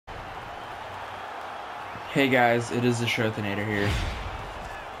Hey guys, it is the Shrothinator here,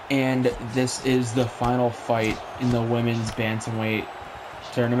 and this is the final fight in the women's bantamweight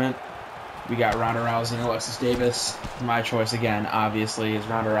tournament. We got Ronda Rousey and Alexis Davis. My choice again, obviously, is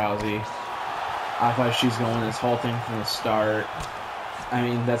Ronda Rousey. I thought she was going to win this whole thing from the start. I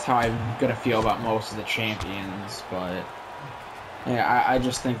mean, that's how I'm gonna feel about most of the champions, but yeah, I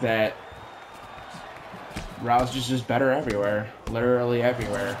just think that Rousey's just better everywhere, literally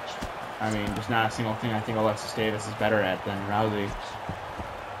everywhere. I mean, there's not a single thing I think Alexis Davis is better at than Rousey.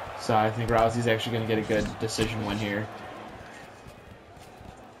 So I think Rousey's actually going to get a good decision win here.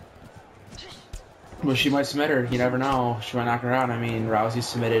 But she might submit her. You never know. She might knock her out. I mean, Rousey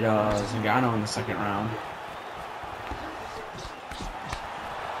submitted Zingano in the second round.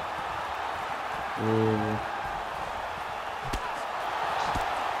 Ooh.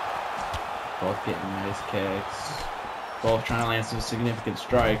 Both getting nice kicks. Both trying to land some significant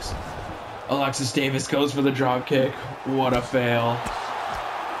strikes. Alexis Davis goes for the drop kick. What a fail.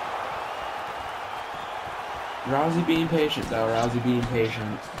 Rousey being patient, though. Rousey being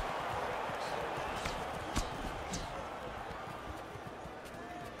patient.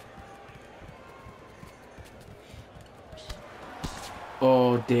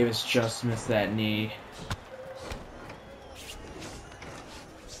 Oh, Davis just missed that knee.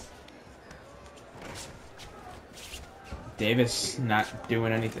 Davis not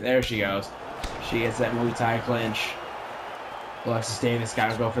doing anything. There she goes. She gets that Muay Thai clinch. Alexis Davis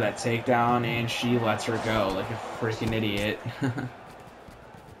got to go for that takedown, and she lets her go like a freaking idiot.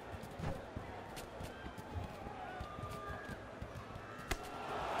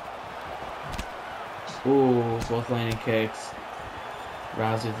 Ooh, both landing kicks.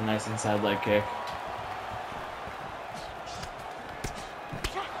 Rousey with a nice inside leg kick.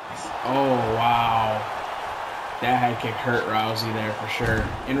 Oh, wow. That head kick hurt Rousey there for sure.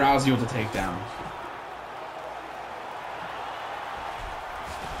 And Rousey with the takedown.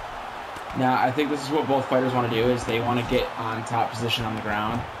 Now, I think this is what both fighters want to do, is they want to get on top position on the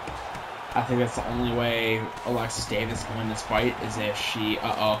ground. I think that's the only way Alexis Davis can win this fight, is if she,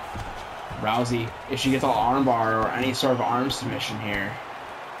 Rousey, if she gets an armbar or any sort of arm submission here,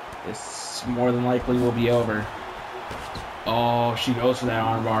 this more than likely will be over. Oh, she goes for that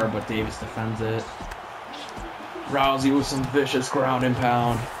armbar, but Davis defends it. Rousey with some vicious ground and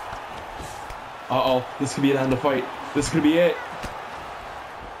pound. Uh-oh, this could be an end of the fight. This could be it.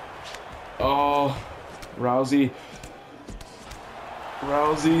 Oh, Rousey.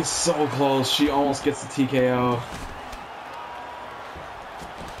 Rousey, so close. She almost gets the TKO.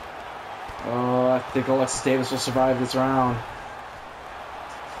 Oh, I think Alexis Davis will survive this round.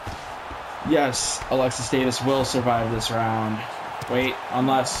 Yes, Alexis Davis will survive this round. Wait,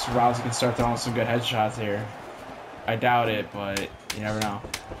 unless Rousey can start throwing some good headshots here. I doubt it, but you never know.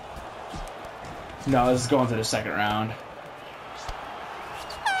 No, this is going to the second round.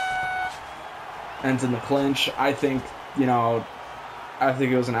 Ends in the clinch. I think, I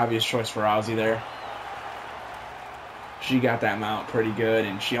think it was an obvious choice for Rousey there. She got that mount pretty good,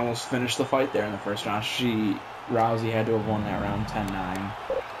 and she almost finished the fight there in the first round. Rousey had to have won that round 10-9.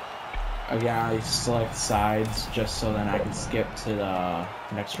 Again, I select sides just so then I can skip to the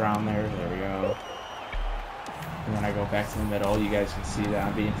next round there. There we go. And then I go back to the middle. You guys can see that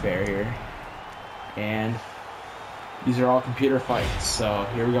I'm being fair here. And these are all computer fights, so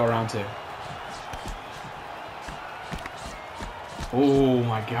here we go, round 2. Oh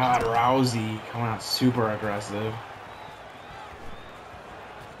my god, Rousey coming out super aggressive.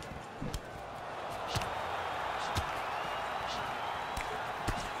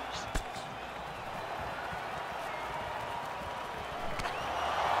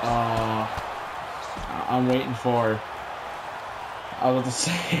 I'm waiting for... I was about to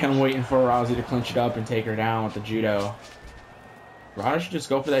say, I'm waiting for Rousey to clinch it up and take her down with the judo. Ronda should just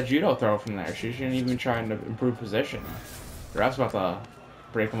go for that judo throw from there. She shouldn't even try to improve position. The ref's about to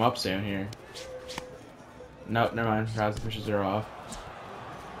break him up soon here. Nope, never mind. Rousey pushes her off.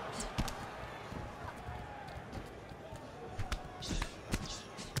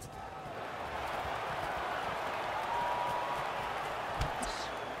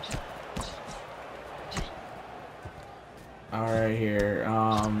 Alright here.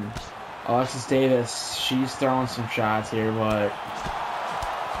 Alexis Davis, she's throwing some shots here, but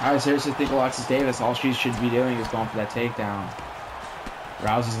I seriously think Alexis Davis, all she should be doing is going for that takedown.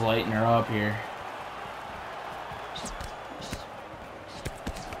 Rousey's lighting her up here.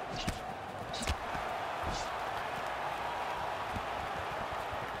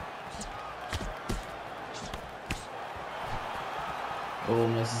 Oh,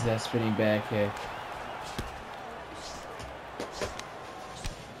 misses that spinning back kick.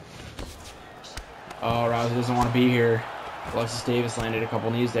 Oh, Rousey doesn't want to be here. Alexis Davis landed a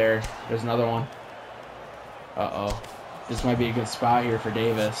couple knees there. There's another one. Uh-oh. This might be a good spot here for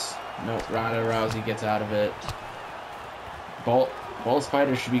Davis. Nope, Ronda Rousey gets out of it. Both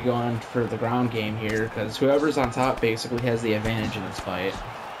fighters should be going for the ground game here, because whoever's on top basically has the advantage in this fight.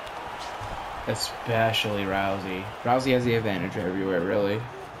 Especially Rousey. Rousey has the advantage everywhere, really.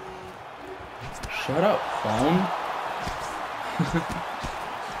 Shut up, phone.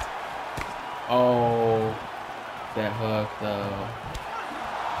 Oh, that hook, though.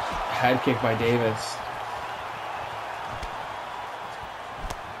 Head kick by Davis.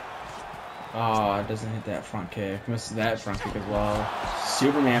 Oh, it doesn't hit that front kick. Misses that front kick as well.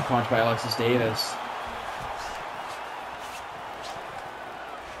 Superman punch by Alexis Davis.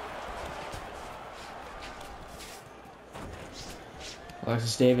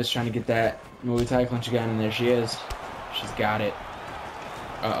 Alexis Davis trying to get that Muay Thai clinch again, and there she is. She's got it.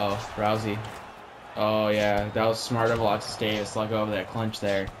 Uh-oh, Rousey. Oh, yeah, that was smart of Alexis Davis to let go of that clinch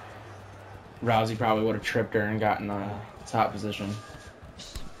there. Rousey probably would have tripped her and gotten the top position.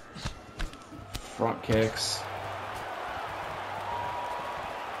 Front kicks.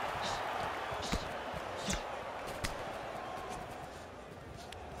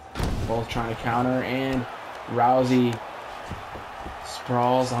 Both trying to counter, and Rousey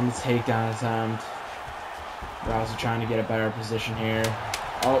sprawls on the takedown attempt. Rousey trying to get a better position here.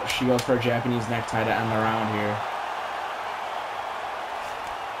 Oh, she goes for a Japanese necktie to end the round here.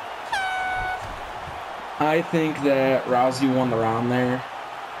 I think that Rousey won the round there.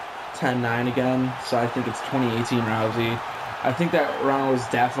 10-9 again, so I think it's 2018 Rousey. I think that round was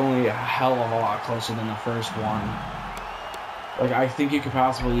definitely a hell of a lot closer than the first one. Like, I think you could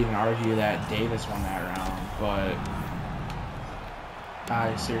possibly even argue that Davis won that round, but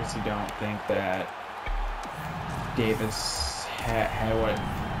I seriously don't think that Davis had what...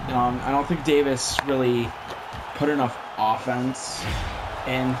 I don't think Davis really put enough offense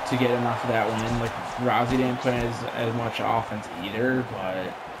in to get enough of that win. Like, Rousey didn't put as much offense either,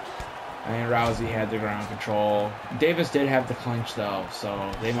 but I mean, Rousey had the ground control. Davis did have the clinch, though,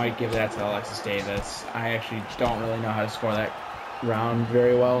 so they might give that to Alexis Davis. I actually don't really know how to score that round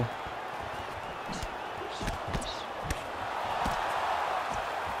very well.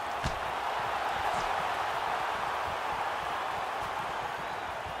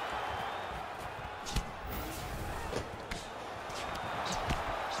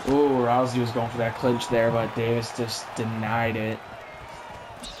 Ooh, Rousey was going for that clinch there, but Davis just denied it.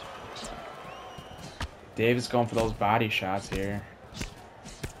 Davis going for those body shots here.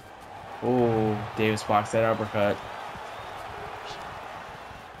 Ooh, Davis blocks that uppercut.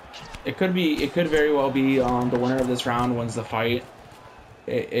 It could very well be the winner of this round wins the fight.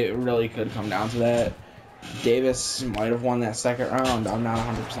 It really could come down to that. Davis might have won that second round. I'm not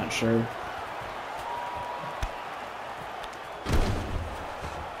 100% sure.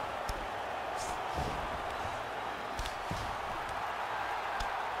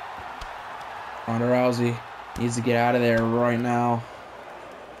 Ronda Rousey needs to get out of there right now.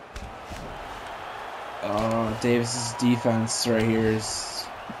 Davis's defense right here is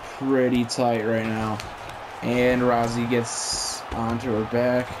pretty tight right now. And Rousey gets onto her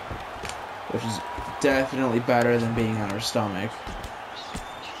back, which is definitely better than being on her stomach.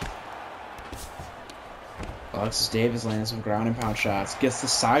 Alexis Davis lands some ground and pound shots. Gets the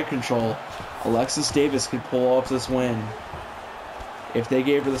side control. Alexis Davis could pull off this win. If they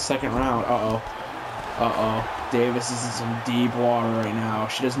gave her the second round, Davis is in some deep water right now.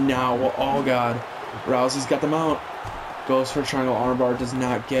 She does not, oh God. Rousey's got the mount. Goes for a triangle armbar, does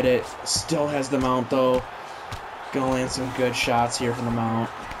not get it. Still has the mount though. Gonna land some good shots here from the mount.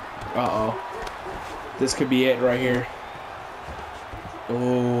 This could be it right here.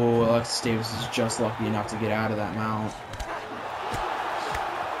 Oh, Alexis Davis is just lucky enough to get out of that mount.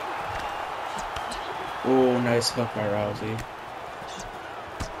 Oh, nice hook by Rousey.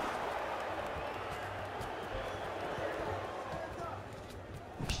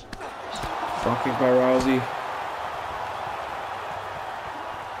 Front kick by Rousey.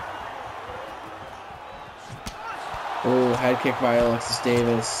 Oh, head kick by Alexis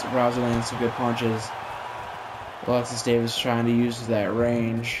Davis. Rousey lands some good punches. Alexis Davis trying to use that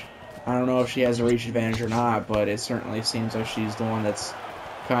range. I don't know if she has a reach advantage or not, but it certainly seems like she's the one that's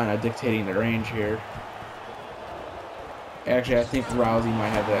kind of dictating the range here. Actually, I think Rousey might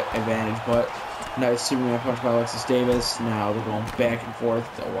have that advantage, but nice Superman punch by Alexis Davis. Now they're going back and forth.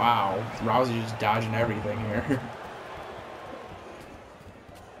 Wow, Rousey just dodging everything here.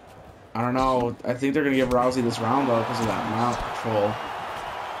 I don't know. I think they're going to give Rousey this round, though, because of that mount control.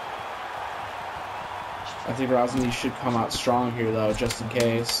 I think Rousey should come out strong here, though, just in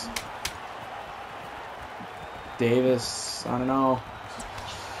case. Davis, I don't know.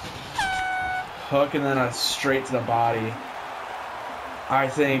 Hook and then a straight to the body. I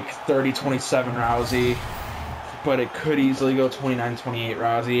think 30-27 Rousey, but it could easily go 29-28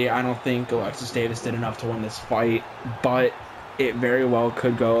 Rousey. I don't think Alexis Davis did enough to win this fight, but it very well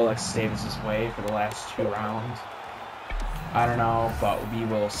could go Alexis Davis's way for the last 2 rounds. I don't know, but we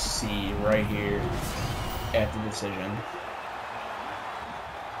will see right here at the decision.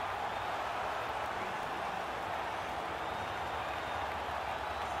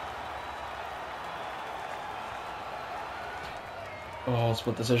 Oh,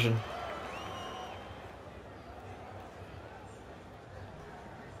 split decision.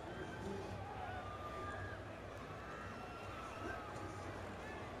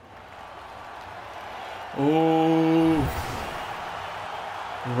 Oh,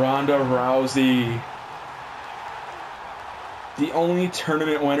 Ronda Rousey. The only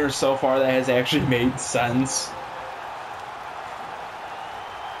tournament winner so far that has actually made sense.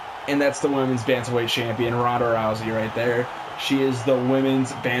 And that's the women's bantamweight champion, Ronda Rousey, right there. She is the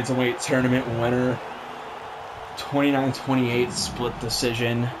women's bantamweight tournament winner. 29-28 split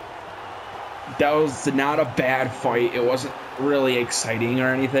decision. That was not a bad fight. It wasn't really exciting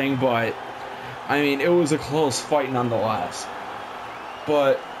or anything, but I mean, it was a close fight nonetheless.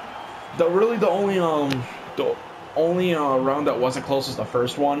 But the only round that wasn't close was the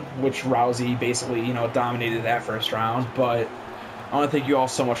first one, which Rousey basically, dominated that first round. But I want to thank you all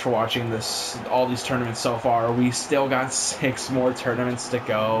so much for watching all these tournaments so far. We still got 6 more tournaments to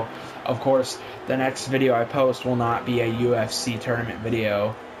go. Of course, the next video I post will not be a UFC tournament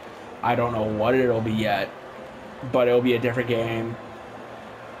video. I don't know what it'll be yet, but it'll be a different game.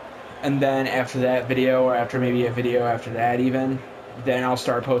 And then after that video, or after maybe a video after that even, then I'll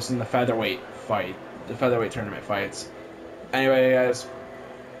start posting the featherweight tournament fights. Anyway, guys,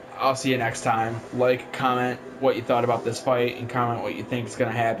 I'll see you next time. Like, comment what you thought about this fight, and comment what you think is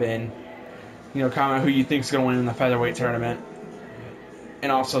going to happen. Comment who you think is going to win in the featherweight tournament.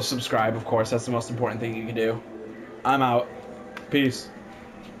 And also subscribe, of course. That's the most important thing you can do. I'm out. Peace.